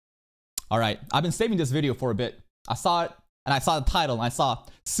All right, I've been saving this video for a bit. I saw it, and I saw the title, and I saw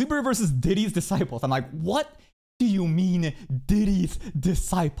Subaru versus Diddy's disciples. I'm like, what do you mean Diddy's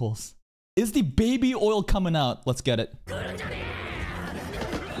disciples? Is the baby oil coming out? Let's get it.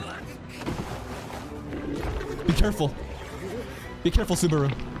 Be careful. Be careful,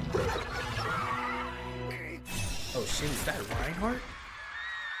 Subaru. Oh shit, is that Reinhardt?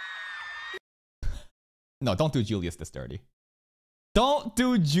 No, don't do Julius this dirty. Don't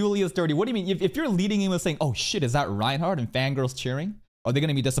do Julius dirty. What do you mean? If you're leading him with saying, oh shit, is that Reinhardt, and fangirls cheering? Are they going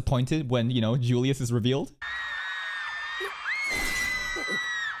to be disappointed when, you know, Julius is revealed?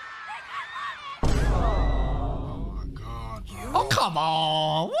 Oh my god. Oh, come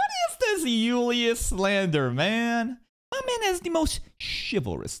on. What is this Julius slander, man? My man has the most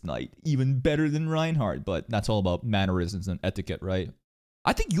chivalrous knight, even better than Reinhardt, but that's all about mannerisms and etiquette, right?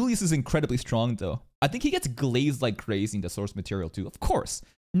 I think Julius is incredibly strong, though. I think he gets glazed like crazy in the source material, too. Of course,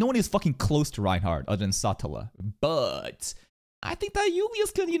 no one is fucking close to Reinhardt other than Satala. But I think that Julius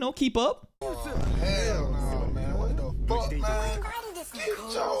could, you know, keep up. Hell no, man. What the fuck, man? Get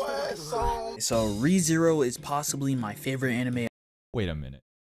your ass on. So ReZero is possibly my favorite anime. Wait a minute.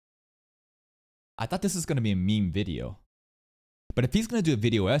 I thought this was going to be a meme video. But if he's going to do a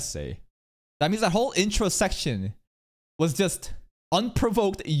video essay, that means that whole intro section was just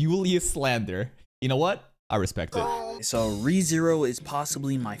unprovoked Julius slander. You know what? I respect it. So ReZero is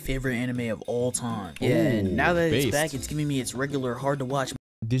possibly my favorite anime of all time. Yeah, and now that it's back, it's giving me its regular hard to watch.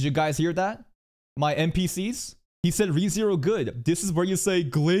 Did you guys hear that? My NPCs? He said ReZero good. This is where you say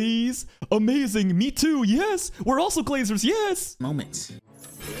glaze. Amazing. Me too. Yes. We're also glazers. Yes. Moments.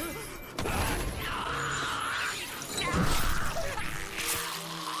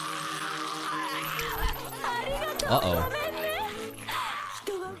 Uh-oh.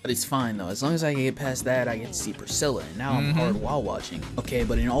 But it's fine though, as long as I can get past that, I get to see Priscilla, and now I'm hard while watching. Okay,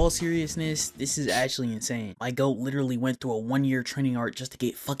 but in all seriousness, this is actually insane. My goat literally went through a 1-year training arc just to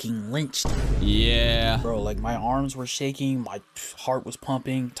get fucking lynched. Yeah. Bro, like my arms were shaking, my heart was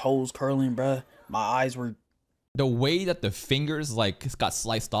pumping, toes curling, bruh. My eyes were... The way that the fingers like got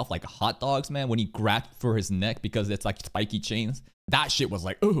sliced off like hot dogs, man, when he grabbed for his neck because it's like spiky chains. That shit was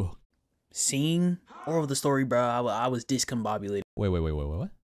like, ooh. Seeing more of the story, bro, I was discombobulated. Wait, what?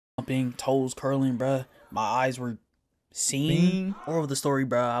 Pumping, toes curling, bruh. My eyes were seeing more of the story,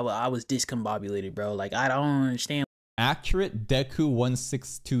 bro. I was discombobulated, bro. Like, I don't understand. Accurate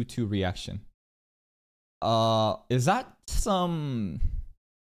Deku1622 reaction. Is that some...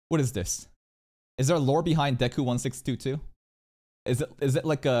 What is this? Is there lore behind Deku1622? Is it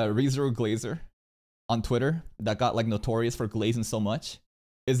like a ReZero glazer on Twitter that got like notorious for glazing so much?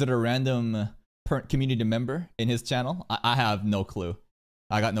 Is it a random community member in his channel? I have no clue.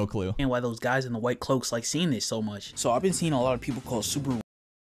 I got no clue. And why those guys in the white cloaks like seeing this so much. So I've been seeing a lot of people call Subaru.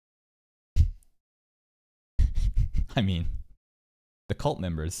 I mean, the cult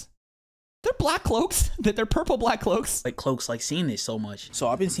members. They're black cloaks. They're purple black cloaks. White cloaks like seeing this so much. So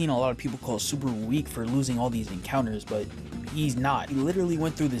I've been seeing a lot of people call Subaru weak for losing all these encounters, but he's not. He literally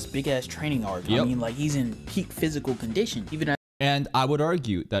went through this big ass training arc. Yep. I mean, like, he's in peak physical condition. And I would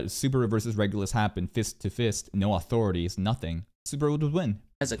argue that Subaru versus Regulus happened fist to fist, no authorities, nothing. Subaru would win.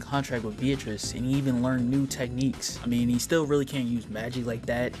 Has a contract with Beatrice, and he even learned new techniques. I mean, he still really can't use magic like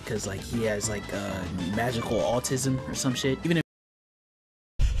that because like he has like magical autism or some shit. Even if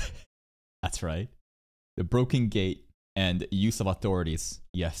That's right. The broken gate and use of authorities.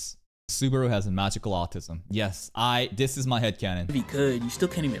 Yes. Subaru has magical autism. Yes, this is my headcanon. if he could, you still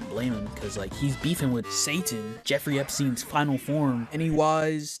can't even blame him because like he's beefing with Satan, Jeffrey Epstein's final form.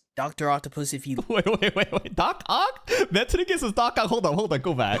 Pennywise, Dr. Octopus if he Wait. Doc Ock? Metronicus is Doc Ock. Hold on,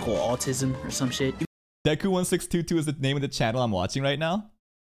 go back. autism or some shit. Deku1622 is the name of the channel I'm watching right now.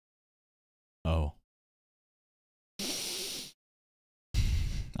 Oh.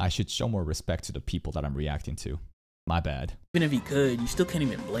 I should show more respect to the people that I'm reacting to. My bad. Even if he could, you still can't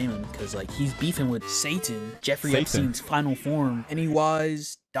even blame him because like he's beefing with Satan, Jeffrey Epstein's final form.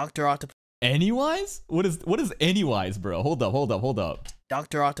 Pennywise, Dr. Octopus. Anyways? What is anyways, bro? Hold up.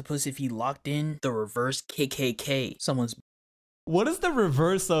 Dr. Octopus if he locked in the reverse KKK. What is the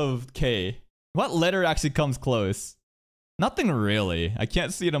reverse of K? What letter actually comes close? Nothing really. I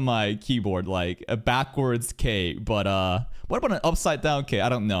can't see it on my keyboard, like a backwards K, but what about an upside down K? I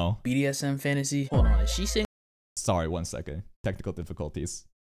don't know. BDSM fantasy. Hold on, is she saying? Sorry, 1 second. Technical difficulties.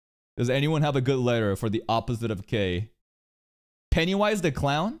 Does anyone have a good letter for the opposite of K? Pennywise the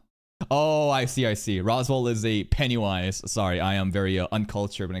clown? Oh, I see. Roswell is a Pennywise. Sorry, I am very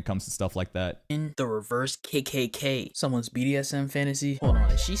uncultured when it comes to stuff like that. In the reverse KKK. Someone's BDSM fantasy. Hold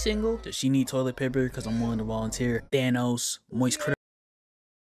on, is she single? Does she need toilet paper? Because I'm willing to volunteer. Thanos, moist critter.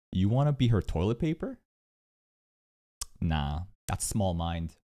 You want to be her toilet paper? Nah, that's small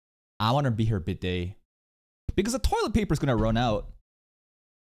mind. I want to be her bidet. Because the toilet paper is going to run out.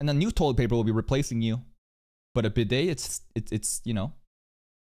 And the new toilet paper will be replacing you. But a bidet, it's you know,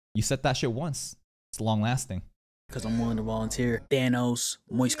 you set that shit once. It's long lasting. Because I'm willing to volunteer. Thanos,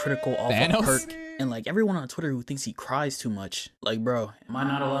 Moist Critical, off of perk. And like everyone on Twitter who thinks he cries too much. Like, bro, am I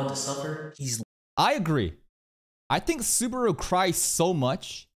not allowed to suffer? I agree. I think Subaru cries so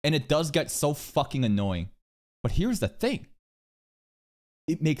much, and it does get so fucking annoying. But here's the thing.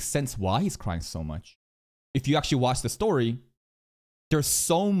 It makes sense why he's crying so much. If you actually watch the story, there's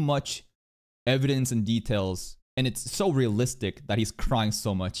so much evidence and details, and it's so realistic that he's crying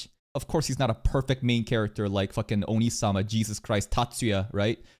so much. Of course, he's not a perfect main character like fucking Onisama, Jesus Christ, Tatsuya,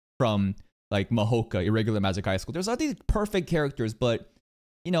 right? From like Mahoka, Irregular Magic High School. There's all these perfect characters, but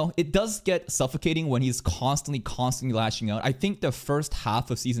you know, it does get suffocating when he's constantly lashing out. I think the first half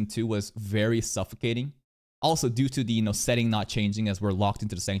of season 2 was very suffocating. Also due to the, you know, setting not changing as we're locked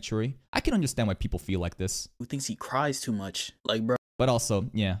into the sanctuary. I can understand why people feel like this. Who thinks he cries too much? Like, bro. But also,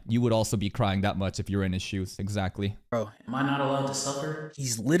 yeah, you would also be crying that much if you're in his shoes. Exactly. Bro, am I not allowed to suffer?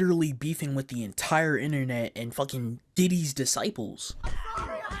 He's literally beefing with the entire internet and fucking Diddy's disciples.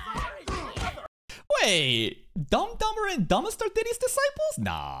 Wait, Dumber and Dumbest are Diddy's disciples?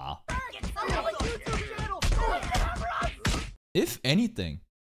 Nah. If anything,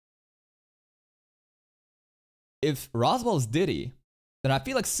 if Roswell is Diddy, then I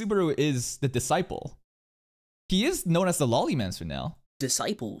feel like Subaru is the disciple. He is known as the Lollymancer now.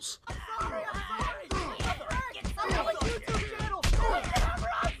 Disciples.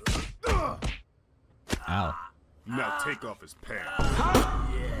 Ow. Now take off his pants.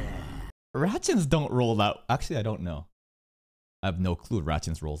 Ratchins don't roll that. Actually, I don't know. I have no clue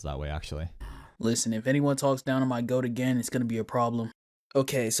Ratchins rolls that way, actually. Listen, if anyone talks down on my goat again, it's gonna be a problem.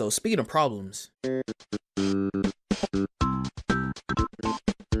 Okay, so speaking of problems.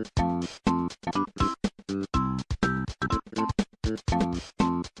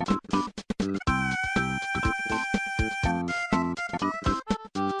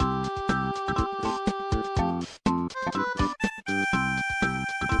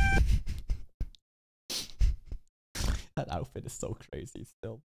 That outfit is so crazy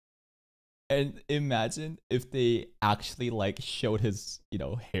still. And imagine if they actually like showed his, you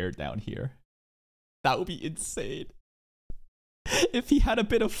know, hair down here. That would be insane. If he had a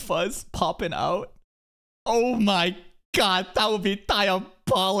bit of fuzz popping out. Oh my god, that would be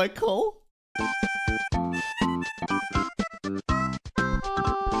diabolical.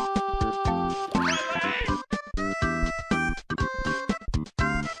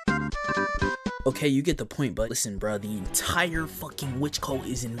 Okay, you get the point, but listen, bro, the entire fucking witch cult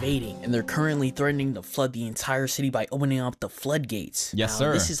is invading, and they're currently threatening to flood the entire city by opening up the floodgates. Yes, now,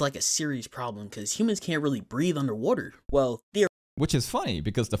 sir. This is like a serious problem, because humans can't really breathe underwater. Well, which is funny,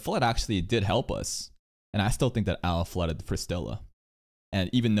 because the flood actually did help us. And I still think that Al flooded Priscilla. And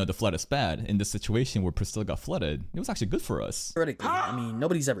even though the flood is bad, in this situation where Priscilla got flooded, it was actually good for us. theoretically, I mean,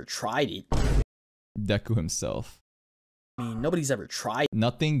 nobody's ever tried it. Deku himself. I mean, nobody's ever tried.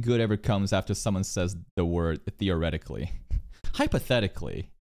 Nothing good ever comes after someone says the word theoretically. Hypothetically.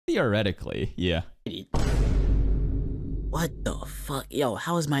 Theoretically, yeah. What the fuck? Yo,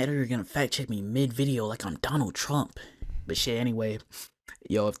 how is my editor gonna fact check me mid-video like I'm Donald Trump? But shit, anyway.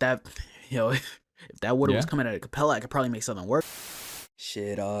 Yo, if that water was coming out of Capella, I could probably make something work.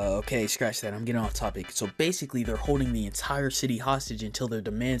 Shit, okay, scratch that. I'm getting off topic. So basically, they're holding the entire city hostage until their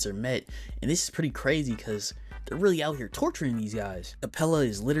demands are met. And this is pretty crazy because they're really out here torturing these guys. Capella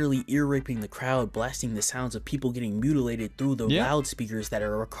is literally ear-raping the crowd, blasting the sounds of people getting mutilated through the loudspeakers that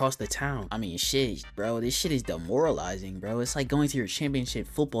are across the town. I mean, shit, bro, this shit is demoralizing, bro. It's like going to your championship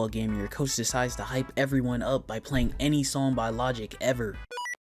football game and your coach decides to hype everyone up by playing any song by Logic ever.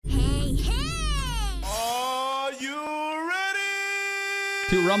 Hey, hey! Are you ready?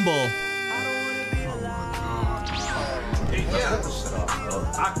 To rumble.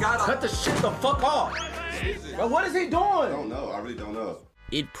 I gotta cut the shit the fuck off. Bro, what is he doing? I don't know. I really don't know.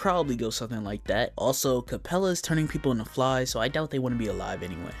 It'd probably go something like that. Also, Capella's turning people into flies, so I doubt they wouldn't be alive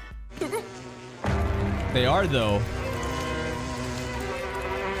anyway. They are, though.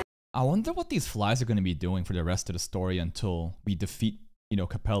 I wonder what these flies are going to be doing for the rest of the story until we defeat, you know,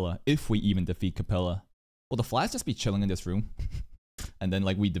 Capella. If we even defeat Capella. Will the flies just be chilling in this room? And then,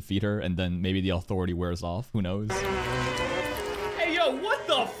 like, we defeat her, and then maybe the authority wears off? Who knows? Hey, yo, what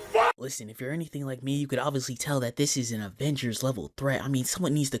the fuck? Listen, if you're anything like me, you could obviously tell that this is an Avengers level threat. I mean,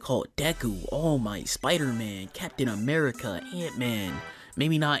 someone needs to call Deku, All Might, Spider-Man, Captain America, Ant-Man.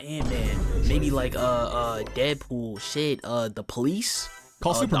 Maybe not Ant-Man. Maybe like, Deadpool, shit, the police?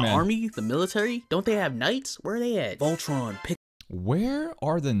 Call Superman. The army, the military, don't they have knights? Where are they at? Voltron, Where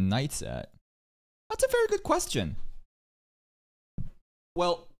are the knights at? That's a very good question.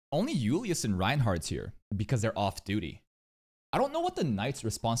 Well, only Julius and Reinhardt's here because they're off duty. I don't know what the knights'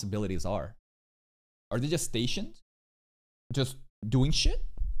 responsibilities are. Are they just stationed? Just doing shit?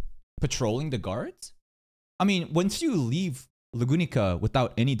 Patrolling the guards? I mean, once you leave Lugunica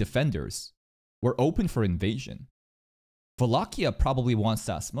without any defenders, we're open for invasion. Wallachia probably wants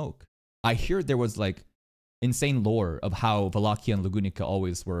that smoke. I hear there was like insane lore of how Wallachia and Lugunica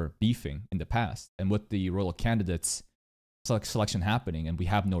always were beefing in the past. And with the royal candidates selection happening and we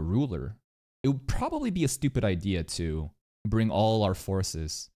have no ruler, it would probably be a stupid idea to bring all our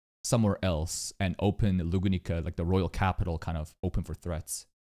forces somewhere else and open Lugunica, like the royal capital, kind of open for threats.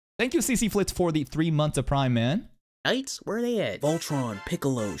 Thank you, CC Flitz, for the 3 months of Prime, man. Knights? Where are they at? Voltron,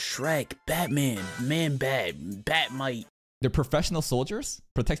 Piccolo, Shrek, Batman, Man-Bat, Batmite. They're professional soldiers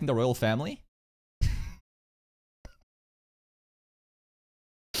protecting the royal family?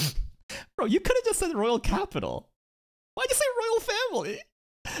 Bro, you could have just said royal capital. Why'd you say royal family?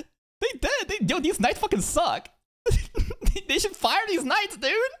 They did. Yo, these knights fucking suck. They should fire these knights,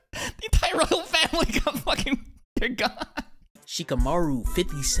 dude. The entire royal family got fucking... They're gone. Shikamaru,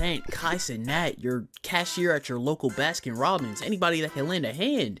 50 Cent, Kaisa Nat, your cashier at your local Baskin Robbins, anybody that can lend a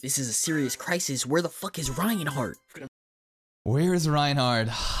hand. This is a serious crisis. Where the fuck is Reinhardt? Where is Reinhardt?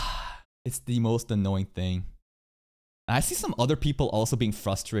 It's the most annoying thing. I see some other people also being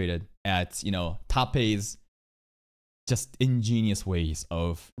frustrated at, you know, Tappei's just ingenious ways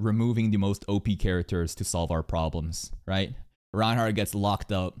of removing the most OP characters to solve our problems, right? Reinhardt gets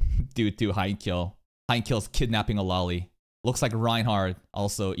locked up due to Heinkill. Heinkill's kidnapping a lolly. Looks like Reinhardt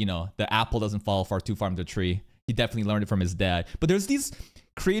also, you know, the apple doesn't fall far too far from the tree. He definitely learned it from his dad. But there's these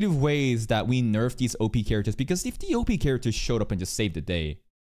creative ways that we nerf these OP characters, because if the OP characters showed up and just saved the day,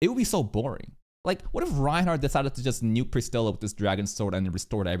 it would be so boring. Like, what if Reinhardt decided to just nuke Priscilla with this dragon sword and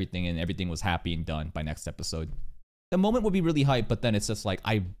restored everything and everything was happy and done by next episode? The moment would be really hype, but then it's just like,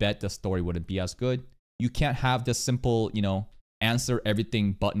 I bet the story wouldn't be as good. You can't have this simple, you know, answer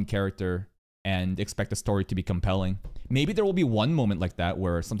everything button character and expect the story to be compelling. Maybe there will be one moment like that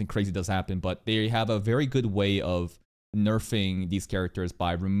where something crazy does happen, but they have a very good way of nerfing these characters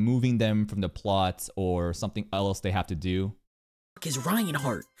by removing them from the plot or something else they have to do. Is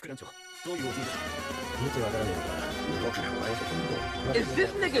Reinhardt? Is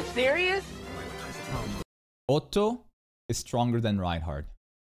this nigga serious? Otto is stronger than Reinhardt.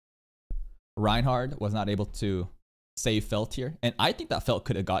 Reinhardt was not able to save Felt here, and I think that Felt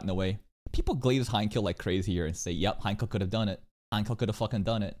could have gotten away. People glaze Heinkill like crazy here and say, yep, Heinkill could have done it. Heinkill could have fucking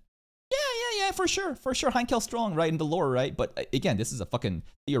done it. Yeah, for sure. For sure, Heinkill's strong, right, in the lore, right? But again, this is a fucking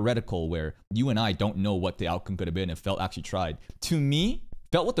theoretical where you and I don't know what the outcome could have been if Felt actually tried. To me,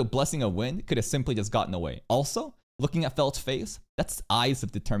 Felt with the blessing of wind could have simply just gotten away. Also, looking at Felt's face, that's eyes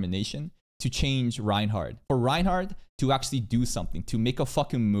of determination to change Reinhardt. For Reinhardt to actually do something, to make a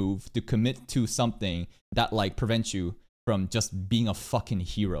fucking move, to commit to something that like prevents you from just being a fucking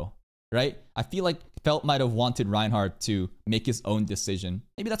hero. Right? I feel like Felt might have wanted Reinhardt to make his own decision.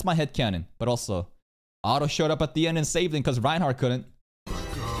 Maybe that's my headcanon. But also, Otto showed up at the end and saved him because Reinhardt couldn't.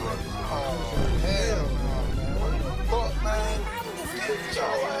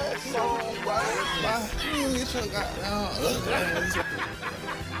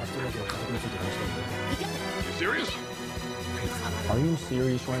 Serious? Are you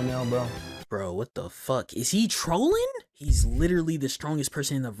serious right now, bro? Bro, what the fuck? Is he trolling? He's literally the strongest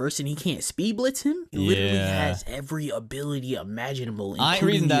person in the verse and he can't speed blitz him? He literally has every ability imaginable,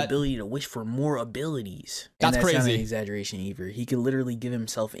 including the ability to wish for more abilities. That's crazy. Not an exaggeration either. He can literally give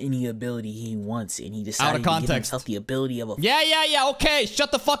himself any ability he wants and he decided out of context to give himself the ability of a... Yeah, okay,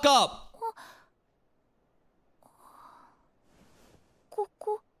 shut the fuck up!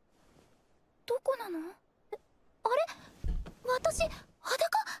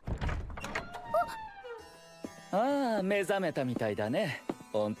ああ、目覚めたみたいだね。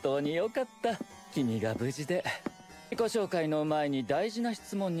本当によかった。君が無事で。自己紹介の前に大事な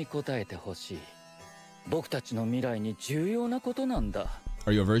質問に答えてほしい。僕たちの未来に重要なことなんだ。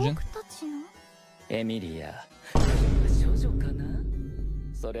Are you a virgin? エミリア、少女かな？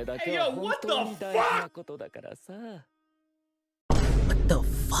それだけは本当に大事なことだからさ。What the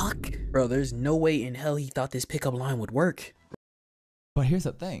fuck? Bro, there's no way in hell he thought this pickup line would work. But here's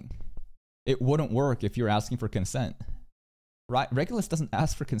the thing. It wouldn't work if you're asking for consent. Right? Regulus doesn't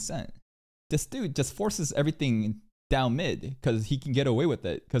ask for consent. This dude just forces everything down mid because he can get away with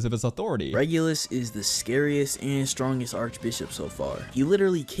it because of his authority. Regulus is the scariest and strongest archbishop so far. He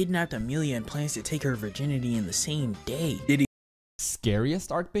literally kidnapped Amelia and plans to take her virginity in the same day. Diddy.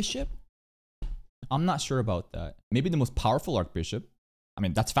 scariest archbishop? I'm not sure about that. Maybe the most powerful archbishop. I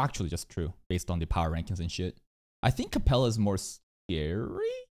mean, that's factually just true based on the power rankings and shit. I think Capella is more scary.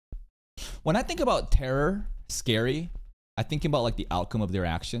 When I think about terror, scary, I think about like the outcome of their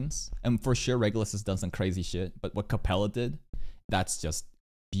actions. And for sure, Regulus has done some crazy shit. But what Capella did, that's just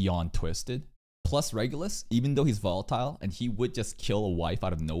beyond twisted. Plus Regulus, even though he's volatile and he would just kill a wife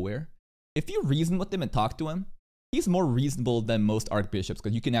out of nowhere, if you reason with him and talk to him, he's more reasonable than most archbishops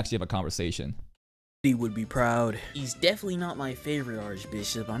because you can actually have a conversation. He would be proud. He's definitely not my favorite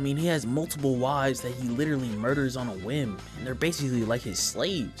archbishop. I mean, he has multiple wives that he literally murders on a whim, and they're basically like his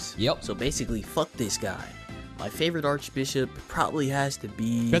slaves. Yep. So basically, fuck this guy. My favorite archbishop probably has to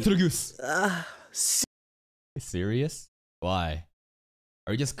be... Deku. Serious? Why?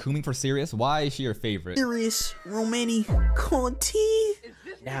 Are you just cooming for Serious? Why is she your favorite? Serious Romani Conti.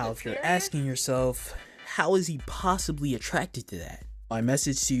 Now, if you're asking yourself, how is he possibly attracted to that? My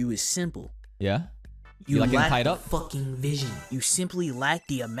message to you is simple. Yeah? You like lack tied the up? fucking vision. You simply lack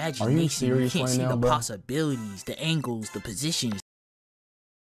the imagination. Are you serious can't right see now, the bro? possibilities, the angles, the positions,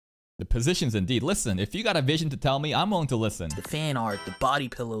 The positions indeed. Listen, if you got a vision to tell me, I'm willing to listen. the fan art, the body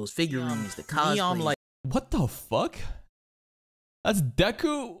pillows, figurines, the cosplay. Like, What the fuck? That's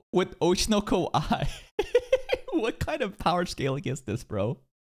Deku with Oshinoko Eye. What kind of power scaling is this, bro?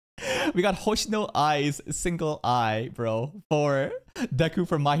 We got Hoshino Eye's single eye, bro, for Deku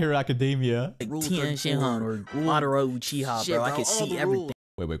from My Hero Academia. Tien Shinhan or Madara Uchiha, bro. I can see everything.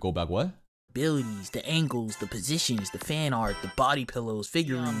 Wait, go back, what? Abilities, the angles, the positions, the fan art, the body pillows,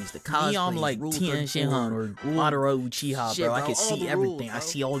 figurines, the cosplay. I'm like Tien Shinhan or Madara Uchiha, bro. I can see everything. I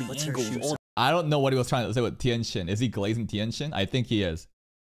see all the angles. I don't know what he was trying to say with Tienshin. Is he glazing Tienshin? I think he is.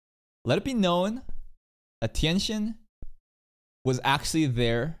 Let it be known that Tienshin was actually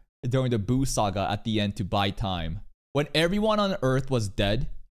there during the Boo saga at the end to buy time. When everyone on Earth was dead,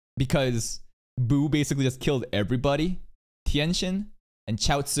 because Boo basically just killed everybody, Tienshin and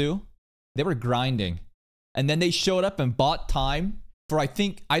Chaozu, they were grinding. And then they showed up and bought time for, I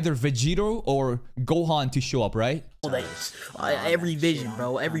think, either Vegito or Gohan to show up, right? Every vision,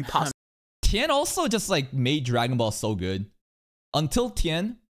 bro. Every possible. Tien also just like made Dragon Ball so good. Until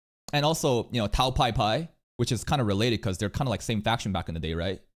Tien, and also, you know, Tao Pai Pai, which is kind of related because they're kind of like same faction back in the day,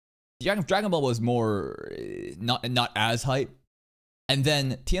 right? Dragon Ball was more not as hype. And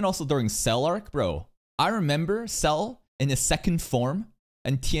then Tien also during Cell arc, bro. I remember Cell in his second form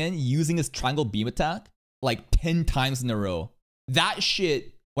and Tien using his triangle beam attack like 10 times in a row. That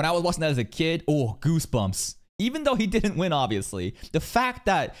shit, when I was watching that as a kid, oh, goosebumps. Even though he didn't win, obviously. The fact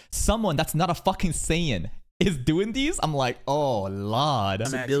that someone that's not a fucking Saiyan is doing these, I'm like, oh, lord.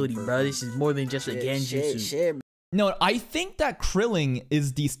 Ability, bro. This is more than just a Genjutsu. No, I think that Krillin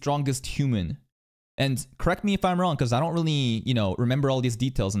is the strongest human. And correct me if I'm wrong, because I don't really, you know, remember all these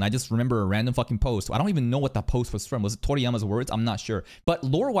details, and I just remember a random fucking post. I don't even know what that post was from. Was it Toriyama's words? I'm not sure. But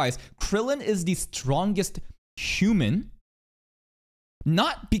lore-wise, Krillin is the strongest human.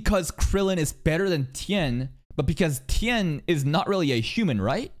 Not because Krillin is better than Tien, but because Tien is not really a human,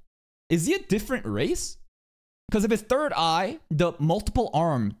 right? Is he a different race? Because of his third eye, the multiple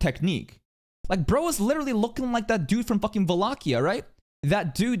arm technique. Like, bro is literally looking like that dude from fucking Wallachia, right?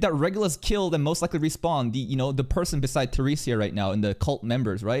 That dude that Regulus killed and most likely respawned, the person beside Teresia right now and the cult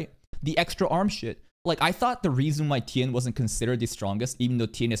members, right? The extra arm shit. Like, I thought the reason why Tien wasn't considered the strongest, even though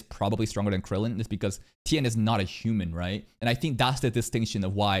Tien is probably stronger than Krillin, is because Tien is not a human, right? And I think that's the distinction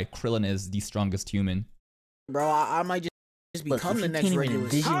of why Krillin is the strongest human. Bro, I might just become the next Regulus.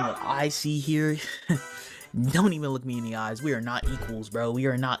 Envision what I see here. Don't even look me in the eyes. We are not equals, bro. We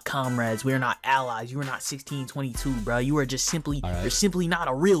are not comrades. We are not allies. You are not 1622, bro. You are just simply, you're simply not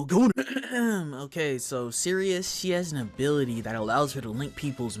a real gooner. Okay, so Sirius, she has an ability that allows her to link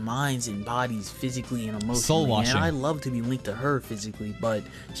people's minds and bodies physically and emotionally. Soul washing. And I love to be linked to her physically, but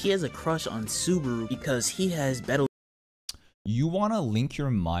she has a crush on Subaru because he has better. You want to link your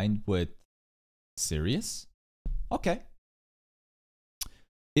mind with Sirius? Okay.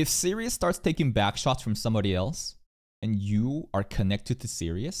 If Sirius starts taking back shots from somebody else and you are connected to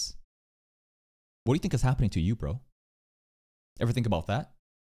Sirius, what do you think is happening to you, bro? Ever think about that?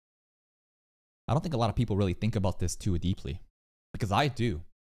 I don't think a lot of people really think about this too deeply. Because I do.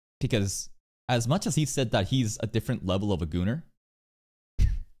 Because as much as he said that he's a different level of a gooner,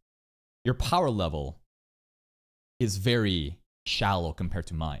 your power level is very shallow compared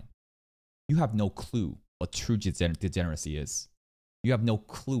to mine. You have no clue what true degeneracy is. You have no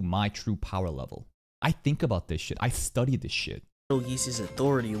clue my true power level. I think about this shit. I study this shit. Betelgeuse'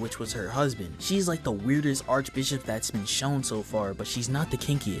 authority, which was her husband. She's like the weirdest archbishop that's been shown so far, but she's not the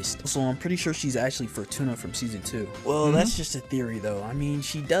kinkiest. So I'm pretty sure she's actually Fortuna from season 2. Well, that's just a theory though. I mean,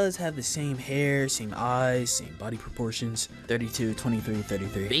 she does have the same hair, same eyes, same body proportions. 32, 23,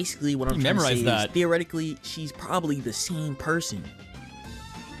 33. Basically, what I'm trying to say is theoretically, she's probably the same person.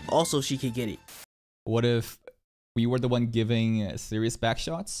 Also, she could get it. What if we were the one giving serious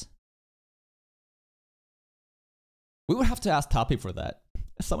backshots? We would have to ask Tape for that.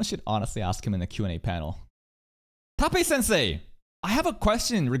 Someone should honestly ask him in the Q&A panel. Tape-sensei, I have a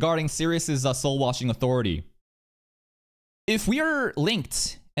question regarding Sirius's soul-washing authority. If we are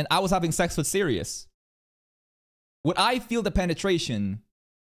linked and I was having sex with Sirius, would I feel the penetration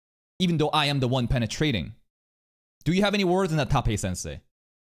even though I am the one penetrating? Do you have any words on that, Tape-sensei?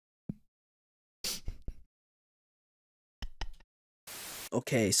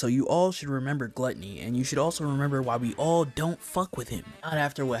 Okay, so you all should remember Gluttony, and you should also remember why we all don't fuck with him. Not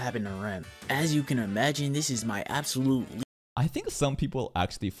after what happened to Rem. As you can imagine, this is my absolute... I think some people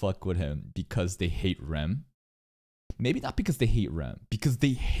actually fuck with him because they hate Rem. Maybe not because they hate Rem, because they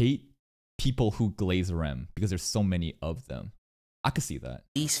hate people who glaze Rem, because there's so many of them. I could see that.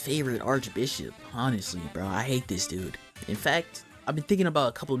 Least favorite archbishop. Honestly, bro, I hate this dude. In fact, I've been thinking about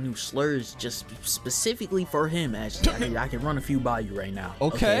a couple new slurs just specifically for him, actually. I can run a few by you right now.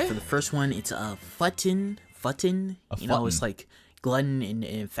 Okay. For the first one, it's a futton. You know, it's like glutton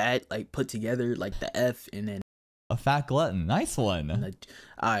and fat, like put together, like the F and then... A fat glutton. Nice one.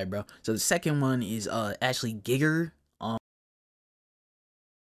 Alright, bro. So the second one is actually Gigger.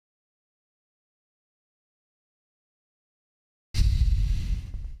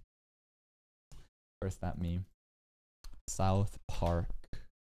 Where's that meme? South Park.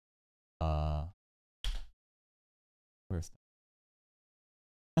 Where's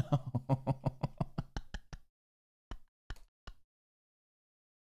that?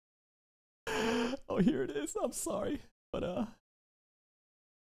 Oh, here it is. I'm sorry, but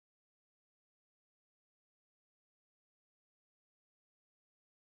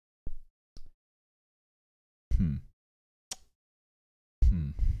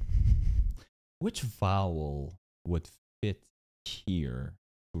Which vowel would fit here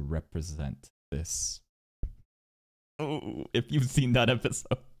to represent this? Oh, if you've seen that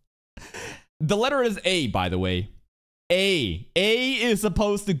episode. The letter is A, by the way. A. A is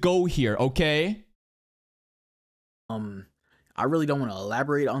supposed to go here, okay? I really don't want to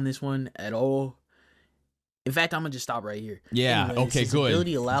elaborate on this one at all. In fact, I'm gonna just stop right here. Yeah, anyways, okay, his good.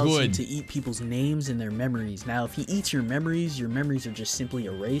 ability allows him to eat people's names and their memories. Now, if he eats your memories are just simply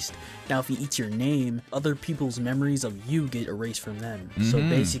erased. Now, if he eats your name, other people's memories of you get erased from them. So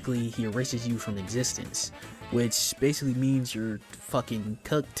basically, he erases you from existence, which basically means you're fucking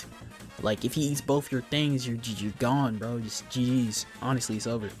cooked. Like, if he eats both your things, you're gone, bro. Just GG's. Honestly, it's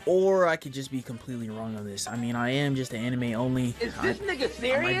over. Or I could just be completely wrong on this. I mean, I am just an anime only. Is this nigga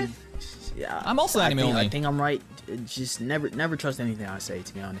serious? Yeah, I'm also anime only. I think I'm right. Just never trust anything I say,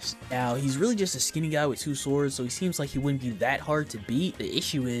 to be honest. Now, he's really just a skinny guy with 2 swords, so he seems like he wouldn't be that hard to beat. The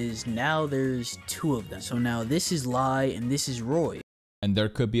issue is, now there's 2 of them. So now this is Lai and this is Roy. And there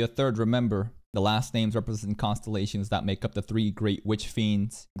could be a third, remember. The last names represent constellations that make up the 3 great witch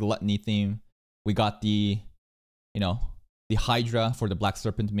fiends, gluttony theme. We got the, the Hydra for the black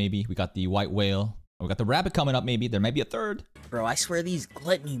serpent, maybe. We got the white whale. We got the rabbit coming up, maybe. There might be a third. Bro, I swear these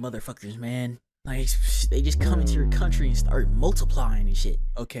gluttony motherfuckers, man. Like, they just come into your country and start multiplying and shit.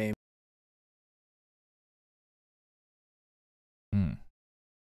 Okay.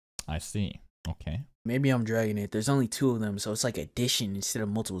 I see. Okay. Maybe I'm dragging it. There's only 2 of them, so it's like addition instead of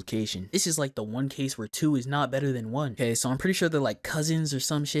multiplication. This is like the one case where 2 is not better than 1. Okay, so I'm pretty sure they're like cousins or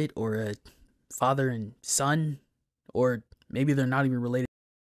some shit, or a father and son, or maybe they're not even related.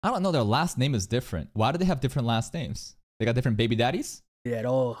 I don't know. Their last name is different. Why do they have different last names? They got different baby daddies? At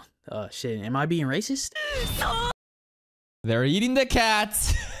all. Shit. Am I being racist? They're eating the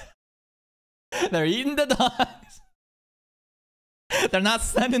cats. They're eating the dogs. They're not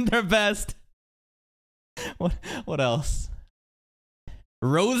sending their best. What else?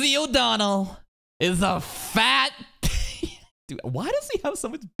 Rosie O'Donnell is a fat... Dude, why does he have so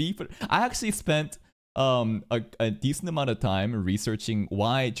much beef? I actually spent a decent amount of time researching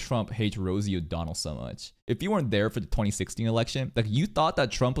why Trump hates Rosie O'Donnell so much. If you weren't there for the 2016 election, like, you thought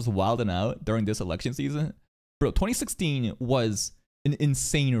that Trump was wilding out during this election season? Bro, 2016 was an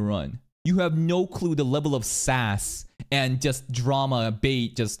insane run. You have no clue the level of sass and just drama,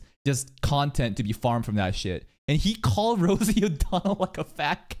 bait, just content to be farmed from that shit. And he called Rosie O'Donnell like a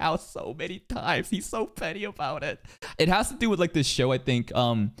fat cow so many times. He's so petty about it. It has to do with like this show, I think,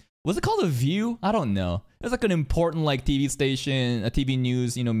 Was it called A View? I don't know. It was like an important like TV station, a TV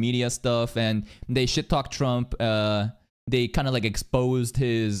news, you know, media stuff, and they shit talked Trump. They kind of like exposed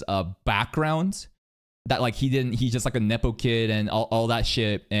his background. That like he's just like a nepo kid and all that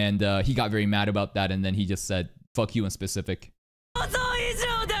shit, and he got very mad about that, and then he just said "fuck you" in specific.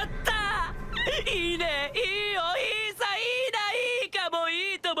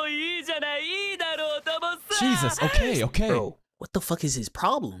 Jesus, okay. Bro, what the fuck is his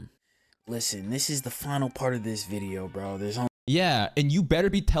problem? Listen, this is the final part of this video, bro. There's only Yeah, and you better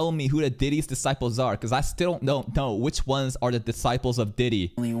be telling me who the Diddy's disciples are, because I still don't know which ones are the disciples of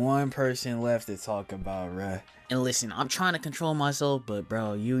Diddy. only one person left to talk about, bruh. And listen, I'm trying to control myself, but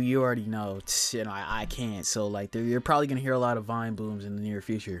bro, you already know, you know, I can't. So like, you're probably gonna hear a lot of Vine booms in the near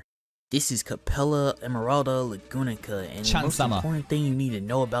future. This is Capella Emeralda Lagunica, and the most important thing you need to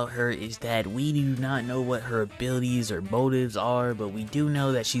know about her is that we do not know what her abilities or motives are, but we do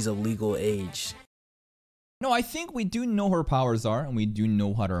know that she's of legal age. No, I think we do know her powers are, and we do know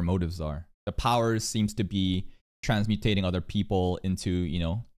what her motives are. The powers seems to be transmutating other people into, you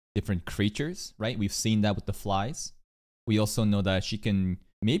know, different creatures, right? We've seen that with the flies. We also know that she can,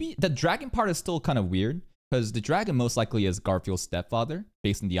 maybe, the dragon part is still kind of weird, because the dragon most likely is Garfield's stepfather,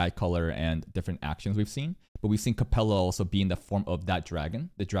 based on the eye color and different actions we've seen. But we've seen Capella also be in the form of that dragon.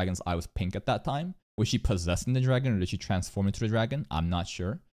 The dragon's eye was pink at that time. Was she possessing the dragon, or did she transform into the dragon? I'm not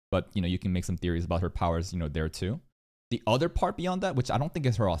sure. But, you know, you can make some theories about her powers, you know, there too. The other part beyond that, which I don't think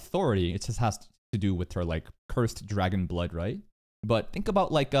is her authority, it just has to do with her, like, cursed dragon blood, right? But think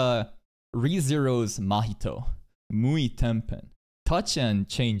about, like, ReZero's Mahito, Mui Tempen, touch and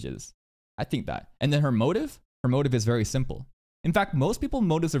changes. I think that. And then her motive is very simple. In fact, most people's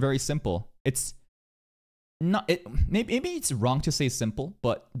motives are very simple. It's not, maybe it's wrong to say simple,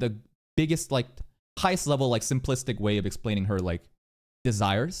 but the biggest, like, highest level, like, simplistic way of explaining her, like,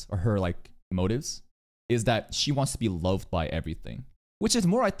 desires or her like motives is that she wants to be loved by everything, which is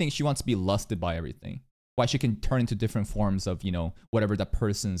more, I think, she wants to be lusted by everything. Why she can turn into different forms of, you know, whatever that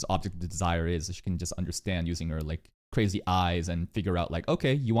person's object of desire is. She can just understand using her like crazy eyes and figure out like,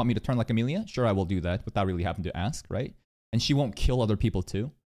 okay, you want me to turn like Amelia? Sure, I will do that without really having to ask, right? And she won't kill other people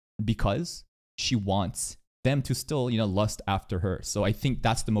too, because she wants them to still, you know, lust after her. So I think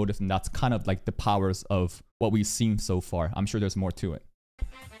that's the motive, and that's kind of like the powers of what we've seen so far. I'm sure there's more to it.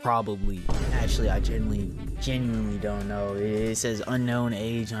 Probably. Actually, I genuinely don't know. It says unknown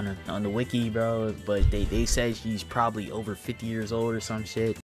age on the wiki, bro. But they said she's probably over 50 years old or some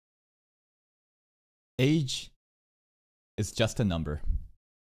shit. Age is just a number.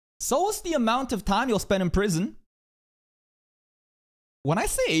 So is the amount of time you'll spend in prison. When I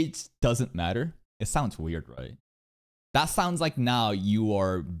say age doesn't matter, it sounds weird, right? That sounds like now you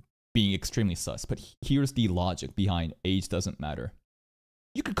are being extremely sus. But here's the logic behind age doesn't matter.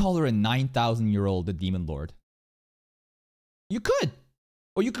 You could call her a 9,000-year-old the Demon Lord. You could.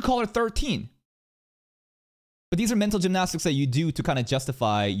 Or you could call her 13. But these are mental gymnastics that you do to kind of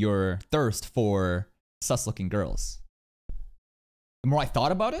justify your thirst for sus-looking girls. The more I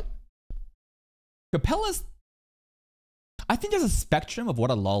thought about it, Capella's... I think there's a spectrum of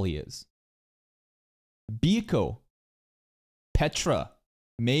what a lolly is. Biko, Petra,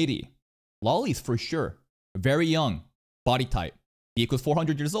 Mady, lollies for sure. Very young, body type. Biko's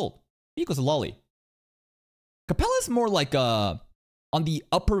 400 years old. Biko's a lolly. Capella's more like on the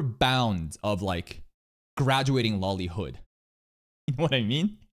upper bound of like graduating lollyhood. You know what I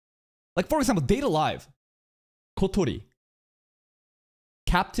mean? Like for example, Date Alive, Kotori.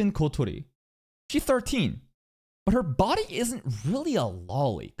 Captain Kotori. She's 13. But her body isn't really a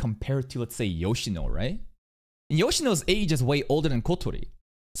lolly compared to, let's say, Yoshino, right? And Yoshino's age is way older than Kotori.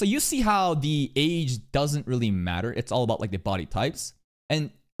 So you see how the age doesn't really matter. It's all about like the body types.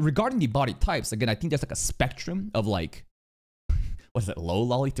 And regarding the body types, again, I think there's like a spectrum of like, what is it, low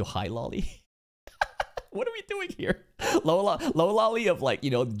lolly to high lolly? What are we doing here? Low lolly of like,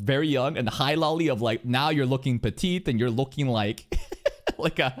 you know, very young, and high lolly of like, now you're looking petite and you're looking like,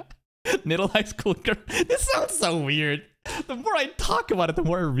 like a middle high school girl. This sounds so weird. The more I talk about it, the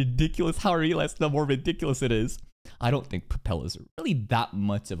more ridiculous, how I realize the more ridiculous it is. I don't think Capella's really that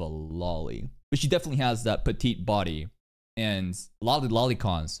much of a lolly, but she definitely has that petite body, and a lot of the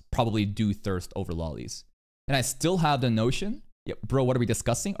lollicons probably do thirst over lollies. And I still have the notion, yeah, bro, what are we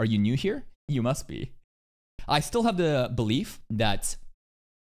discussing? Are you new here? You must be. I still have the belief that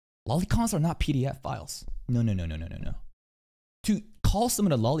lollicons are not PDF files. No. To call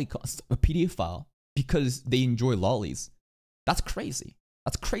someone a lolicon, a PDF file, because they enjoy lollies, that's crazy.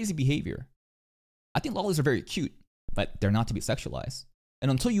 That's crazy behavior. I think lollies are very cute, but they're not to be sexualized. And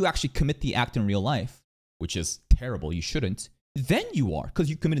until you actually commit the act in real life, which is terrible, you shouldn't, then you are, because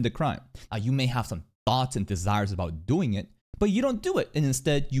you committed the crime. Now, you may have some thoughts and desires about doing it, but you don't do it, and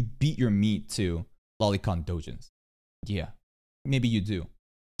instead you beat your meat to lolicon dojins. Yeah, maybe you do.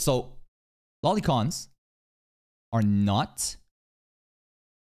 So, lolicons are not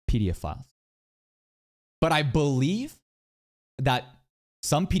pedophiles. But I believe that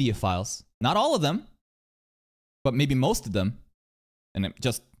some pedophiles, not all of them, but maybe most of them, and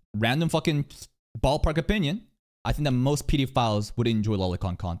just random fucking ballpark opinion, I think that most pedophiles would enjoy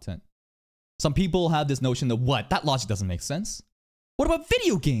lolicon content. Some people have this notion that, what? That logic doesn't make sense. What about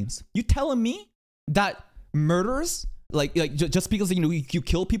video games? You telling me that murderers, like just because you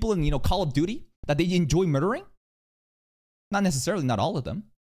kill people in Call of Duty, that they enjoy murdering? Not necessarily, not all of them.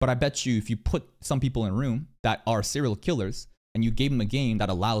 But I bet you if you put some people in a room that are serial killers and you gave them a game that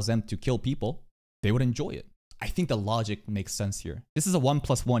allows them to kill people, they would enjoy it. I think the logic makes sense here. This is a 1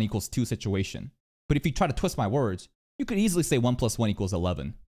 + 1 = 2 situation. But if you try to twist my words, you could easily say 1 + 1 =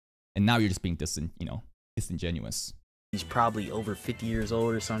 11. And now you're just being disingenuous. She's probably over 50 years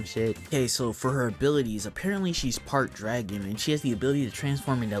old or some shit. Okay, so for her abilities, apparently she's part dragon, and she has the ability to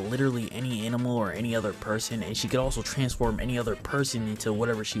transform into literally any animal or any other person, and she could also transform any other person into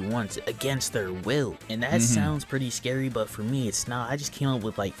whatever she wants against their will. And that sounds pretty scary, but for me it's not. I just came up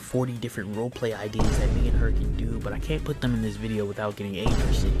with like 40 different roleplay ideas that me and her can do, but I can't put them in this video without getting age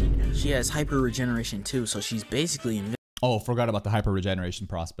restricted. She has hyper regeneration too, so she's basically invincible. Oh, forgot about the hyper regeneration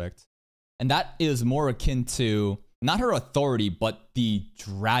prospect. And that is more akin to not her authority, but the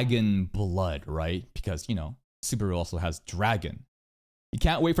dragon blood, right? Because, Subaru also has dragon. You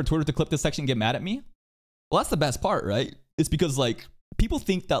can't wait for Twitter to clip this section and get mad at me? Well, that's the best part, right? It's because, people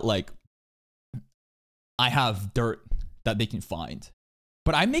think that, I have dirt that they can find.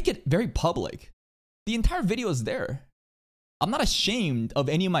 But I make it very public. The entire video is there. I'm not ashamed of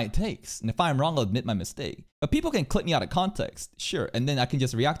any of my takes. And if I'm wrong, I'll admit my mistake. But people can clip me out of context, sure. And then I can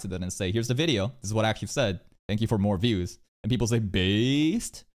just react to that and say, here's the video. This is what I actually said. Thank you for more views. And people say,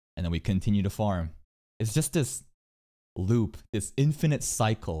 based. And then we continue to farm. It's just this loop, this infinite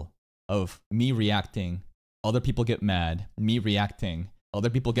cycle of me reacting, other people get mad, me reacting, other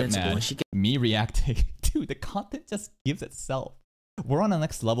people get mad, me reacting. Dude, the content just gives itself. We're on the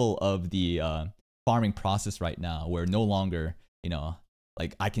next level of the farming process right now, where no longer,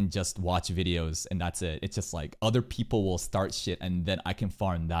 I can just watch videos and that's it. It's just other people will start shit and then I can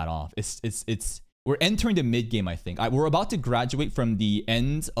farm that off. We're entering the mid game, I think. We're about to graduate from the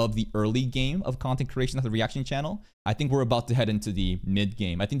end of the early game of content creation as a reaction channel. I think we're about to head into the mid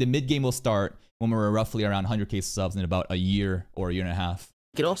game. I think the mid game will start when we're roughly around 100k subs in about a year or a year and a half.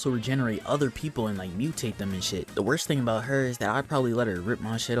 You could also regenerate other people and mutate them and shit. The worst thing about her is that I'd probably let her rip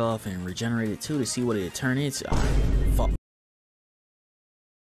my shit off and regenerate it too to see what it'd turn into. Fuck.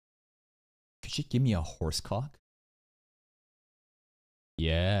 Could she give me a horse cock?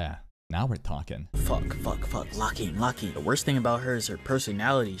 Yeah. Now we're talking. Fuck. Lock in. The worst thing about her is her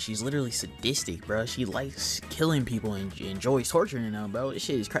personality. She's literally sadistic, bro. She likes killing people and enjoys torturing them, bro. This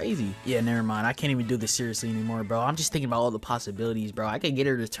shit is crazy. Yeah, never mind. I can't even do this seriously anymore, bro. I'm just thinking about all the possibilities, bro. I could get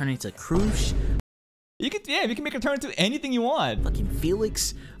her to turn into Crush. You can make her turn into anything you want. Fucking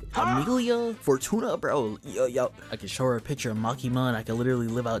Felix, Amelia, Fortuna, bro. Yo. I could show her a picture of Makima and I could literally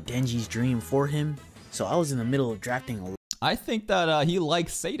live out Denji's dream for him. So I was in the middle of drafting a I think that he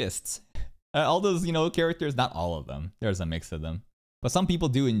likes sadists. All those, characters, not all of them. There's a mix of them. But some people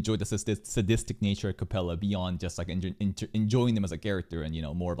do enjoy the sadistic nature of Capella beyond just enjoying them as a character and,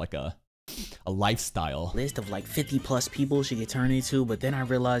 more of a lifestyle. List of 50 plus people she could turn into, but then I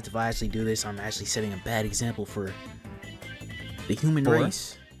realized if I actually do this, I'm actually setting a bad example for the human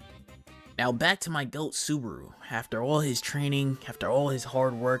race. Now back to my goat Subaru. After all his training, after all his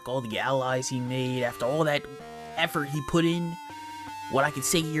hard work, all the allies he made, after all that effort he put in, what I can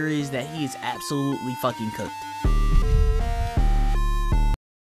say here is that he is absolutely fucking cooked.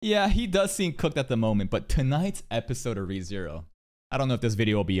 Yeah, he does seem cooked at the moment, but tonight's episode of ReZero, I don't know if this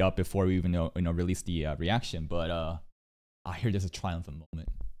video will be up before we even release the reaction, but I hear there's a triumphant moment.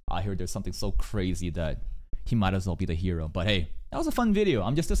 I hear there's something so crazy that he might as well be the hero. But hey, that was a fun video.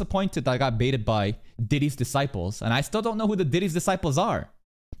 I'm just disappointed that I got baited by Diddy's disciples, and I still don't know who the Diddy's disciples are.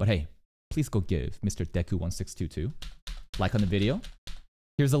 But hey, please go give Mr. Deku1622 like on the video.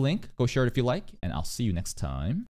 Here's a link. Go share it if you like, and I'll see you next time.